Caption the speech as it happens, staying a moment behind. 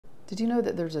Did you know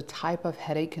that there's a type of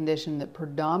headache condition that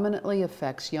predominantly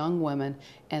affects young women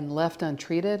and left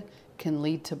untreated can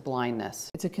lead to blindness?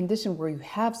 It's a condition where you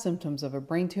have symptoms of a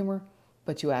brain tumor,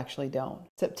 but you actually don't.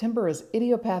 September is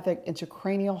Idiopathic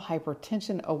Intracranial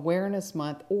Hypertension Awareness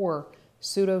Month, or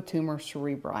Pseudotumor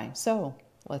cerebri. So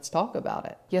let's talk about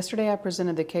it. Yesterday I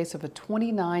presented the case of a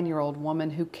 29-year-old woman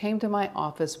who came to my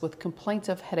office with complaints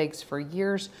of headaches for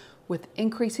years, with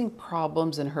increasing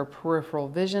problems in her peripheral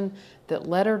vision that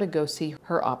led her to go see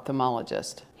her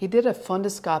ophthalmologist. He did a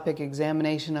fundoscopic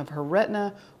examination of her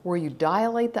retina, where you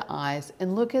dilate the eyes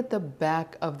and look at the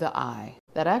back of the eye.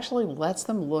 That actually lets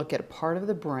them look at a part of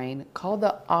the brain called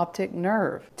the optic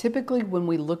nerve. Typically, when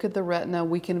we look at the retina,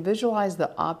 we can visualize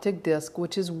the optic disc,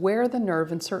 which is where the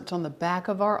nerve inserts on the back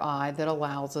of our eye that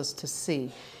allows us to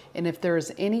see. And if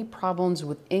there's any problems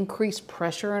with increased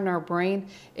pressure in our brain,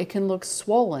 it can look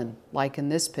swollen, like in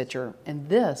this picture. And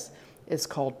this is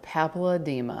called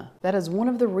papilledema. That is one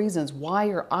of the reasons why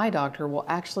your eye doctor will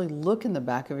actually look in the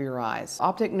back of your eyes.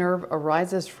 Optic nerve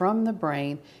arises from the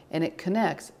brain and it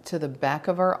connects to the back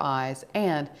of our eyes.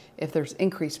 And if there's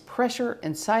increased pressure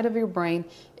inside of your brain,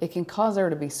 it can cause there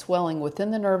to be swelling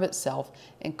within the nerve itself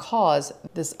and cause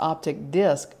this optic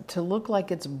disc to look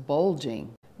like it's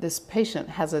bulging. This patient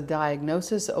has a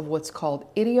diagnosis of what's called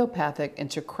idiopathic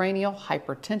intracranial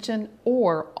hypertension,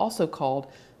 or also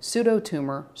called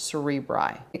pseudotumor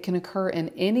cerebri. It can occur in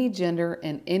any gender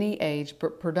and any age,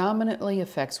 but predominantly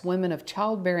affects women of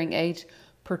childbearing age,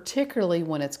 particularly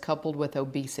when it's coupled with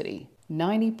obesity.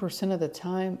 90% of the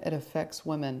time it affects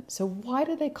women. So why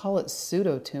do they call it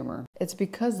pseudotumor? It's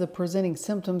because the presenting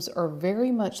symptoms are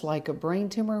very much like a brain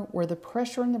tumor, where the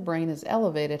pressure in the brain is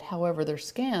elevated. However, their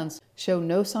scans show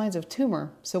no signs of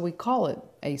tumor, so we call it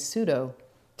a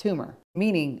pseudotumor,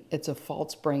 meaning it's a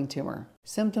false brain tumor.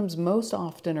 Symptoms most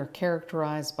often are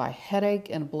characterized by headache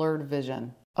and blurred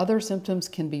vision. Other symptoms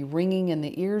can be ringing in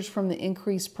the ears from the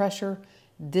increased pressure,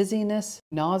 dizziness,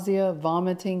 nausea,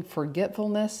 vomiting,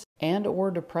 forgetfulness,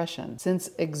 and/or depression. Since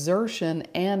exertion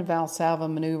and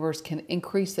Valsalva maneuvers can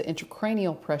increase the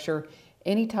intracranial pressure,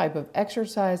 any type of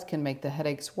exercise can make the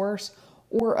headaches worse,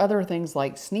 or other things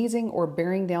like sneezing or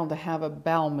bearing down to have a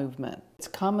bowel movement. It's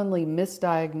commonly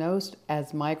misdiagnosed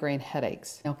as migraine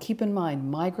headaches. Now keep in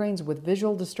mind, migraines with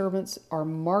visual disturbance are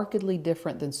markedly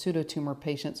different than pseudotumor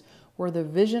patients, where the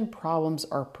vision problems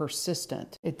are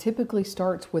persistent. It typically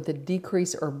starts with a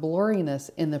decrease or blurriness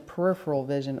in the peripheral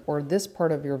vision, or this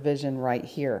part of your vision right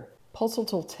here.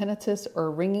 Pulsatile tinnitus,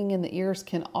 or ringing in the ears,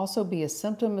 can also be a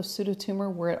symptom of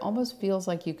pseudotumor, where it almost feels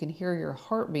like you can hear your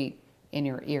heartbeat in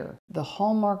your ear. The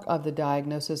hallmark of the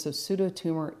diagnosis of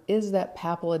pseudotumor is that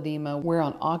papilledema, where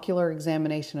on ocular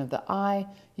examination of the eye,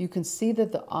 you can see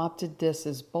that the optic disc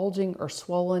is bulging or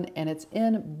swollen, and it's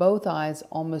in both eyes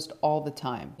almost all the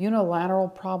time. Unilateral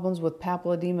problems with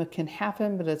papilledema can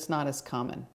happen, but it's not as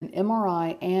common. An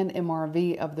MRI and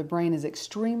MRV of the brain is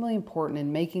extremely important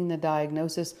in making the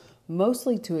diagnosis,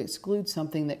 mostly to exclude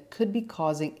something that could be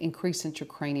causing increased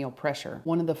intracranial pressure.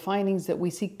 One of the findings that we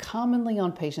see commonly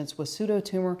on patients with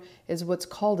pseudotumor is what's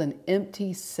called an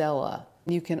empty sella.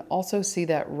 You can also see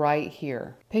that right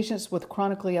here. Patients with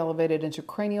chronically elevated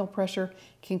intracranial pressure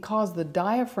can cause the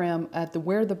diaphragm at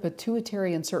where the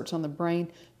pituitary inserts on the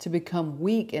brain to become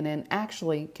weak, and then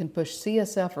actually can push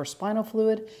CSF or spinal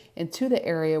fluid into the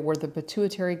area where the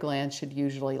pituitary gland should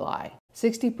usually lie.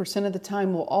 60% of the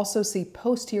time we'll also see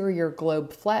posterior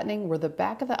globe flattening, where the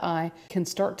back of the eye can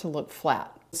start to look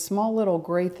flat. The small little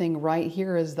gray thing right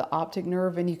here is the optic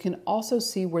nerve, and you can also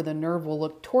see where the nerve will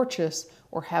look tortuous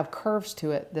or have curves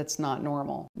to it that's not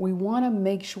normal. We want to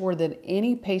make sure that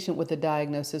any patient with a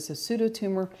diagnosis of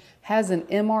pseudotumor has an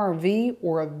MRV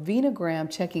or a venogram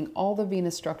checking all the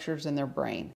venous structures in their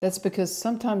brain. That's because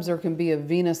sometimes there can be a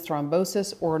venous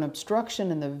thrombosis or an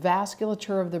obstruction in the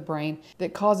vasculature of the brain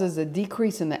that causes a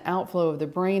decrease in the outflow of the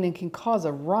brain and can cause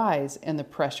a rise in the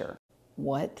pressure.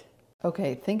 What?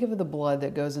 Okay, think of the blood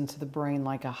that goes into the brain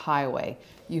like a highway.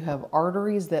 You have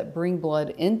arteries that bring blood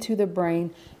into the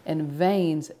brain and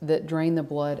veins that drain the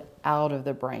blood out of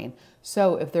the brain.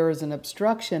 So if there is an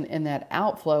obstruction in that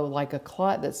outflow, like a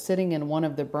clot that's sitting in one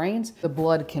of the brains, the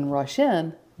blood can rush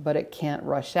in, but it can't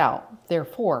rush out,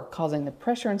 therefore causing the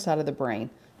pressure inside of the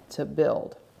brain to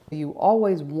build. You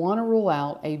always want to rule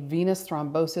out a venous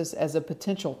thrombosis as a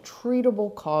potential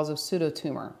treatable cause of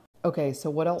pseudotumor. Okay, so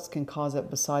what else can cause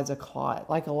it besides a clot?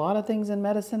 Like a lot of things in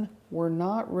medicine, we're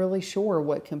not really sure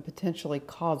what can potentially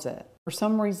cause it. For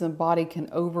some reason, the body can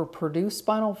overproduce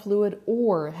spinal fluid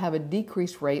or have a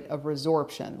decreased rate of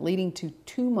resorption, leading to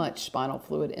too much spinal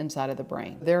fluid inside of the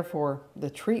brain. Therefore, the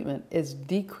treatment is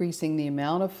decreasing the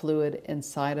amount of fluid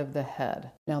inside of the head.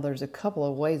 Now, there's a couple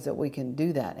of ways that we can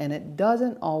do that, and it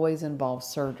doesn't always involve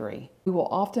surgery. We will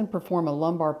often perform a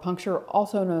lumbar puncture,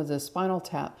 also known as a spinal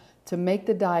tap, to make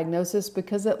the diagnosis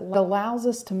because it allows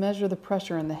us to measure the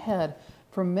pressure in the head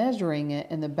from measuring it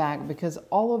in the back, because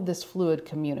all of this fluid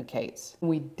communicates. When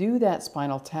we do that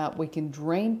spinal tap, we can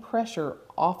drain pressure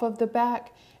off of the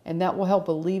back, and that will help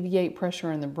alleviate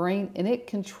pressure in the brain, and it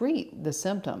can treat the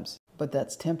symptoms. But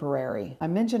that's temporary. I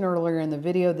mentioned earlier in the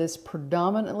video, this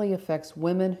predominantly affects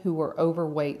women who are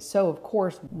overweight. So of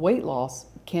course, weight loss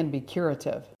can be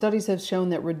curative. Studies have shown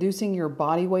that reducing your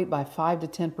body weight by 5 to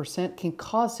 10% can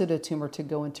cause pseudotumor to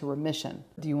go into remission.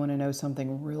 Do you want to know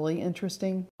something really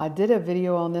interesting? I did a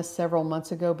video on this several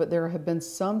months ago, but there have been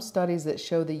some studies that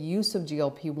show the use of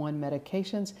GLP-1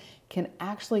 medications can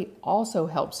actually also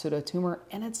help pseudotumor,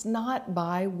 and it's not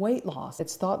by weight loss.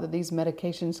 It's thought that these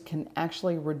medications can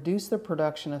actually reduce the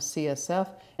production of CSF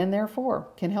and therefore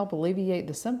can help alleviate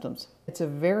the symptoms. It's a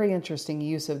very interesting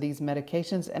use of these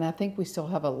medications, and I think we still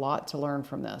have a lot to learn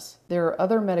from this. There are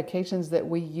other medications that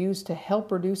we use to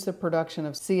help reduce the production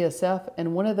of CSF,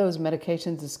 and one of those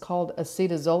medications is called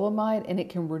acetazolamide, and it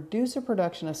can reduce the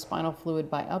production of spinal fluid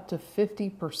by up to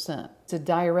 50%. It's a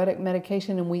diuretic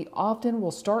medication, and we often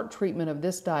will start treatment of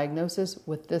this diagnosis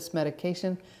with this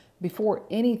medication before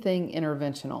anything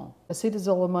interventional.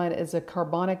 Acetazolamide is a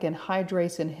carbonic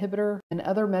anhydrase inhibitor, and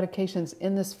other medications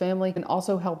in this family can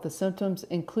also help the symptoms,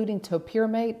 including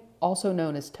topiramate, also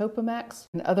known as Topamax,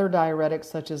 and other diuretics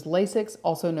such as Lasix,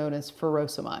 also known as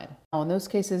furosemide. Now, in those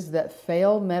cases that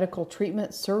fail medical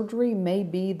treatment, surgery may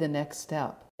be the next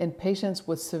step. In patients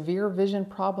with severe vision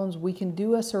problems, we can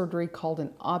do a surgery called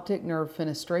an optic nerve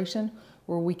fenestration,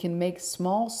 where we can make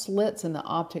small slits in the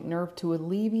optic nerve to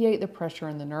alleviate the pressure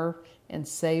in the nerve and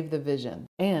save the vision.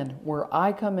 And where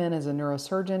I come in as a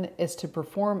neurosurgeon is to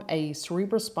perform a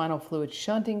cerebrospinal fluid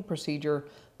shunting procedure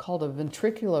called a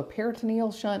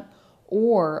ventriculoperitoneal shunt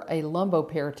or a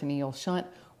lumboperitoneal shunt,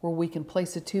 where we can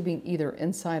place a tubing either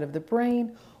inside of the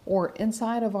brain or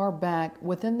inside of our back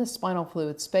within the spinal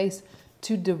fluid space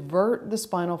to divert the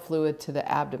spinal fluid to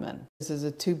the abdomen. This is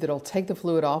a tube that'll take the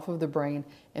fluid off of the brain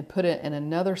and put it in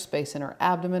another space in our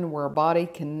abdomen where our body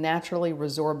can naturally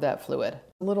resorb that fluid.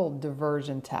 A little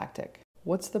diversion tactic.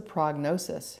 What's the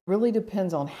prognosis? It really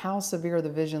depends on how severe the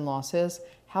vision loss is,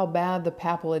 how bad the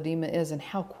papilledema is, and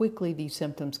how quickly these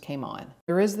symptoms came on.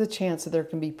 There is the chance that there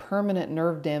can be permanent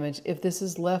nerve damage if this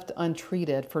is left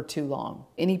untreated for too long.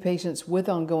 Any patients with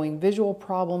ongoing visual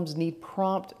problems need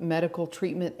prompt medical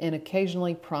treatment and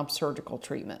occasionally prompt surgical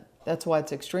treatment. That's why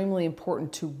it's extremely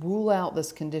important to rule out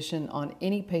this condition on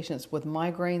any patients with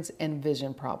migraines and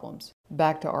vision problems.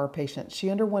 Back to our patient.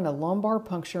 She underwent a lumbar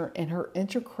puncture and her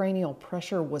intracranial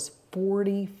pressure was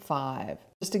 45.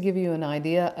 Just to give you an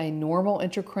idea, a normal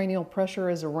intracranial pressure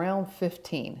is around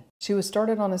 15. She was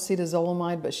started on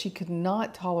acetazolamide, but she could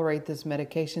not tolerate this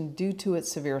medication due to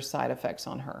its severe side effects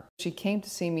on her. She came to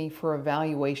see me for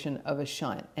evaluation of a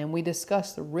shunt, and we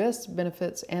discussed the risks,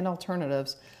 benefits, and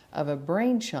alternatives of a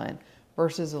brain shunt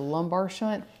versus a lumbar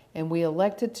shunt, and we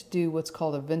elected to do what's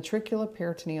called a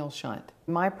ventriculoperitoneal shunt.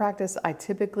 In my practice, I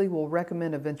typically will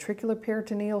recommend a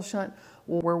ventriculoperitoneal shunt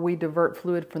where we divert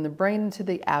fluid from the brain into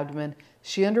the abdomen.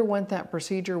 She underwent that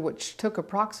procedure, which took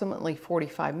approximately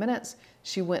 45 minutes.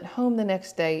 She went home the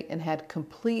next day and had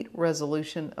complete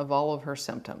resolution of all of her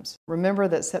symptoms. Remember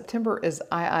that September is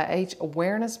IIH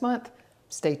Awareness Month.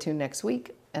 Stay tuned next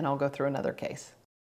week, and I'll go through another case.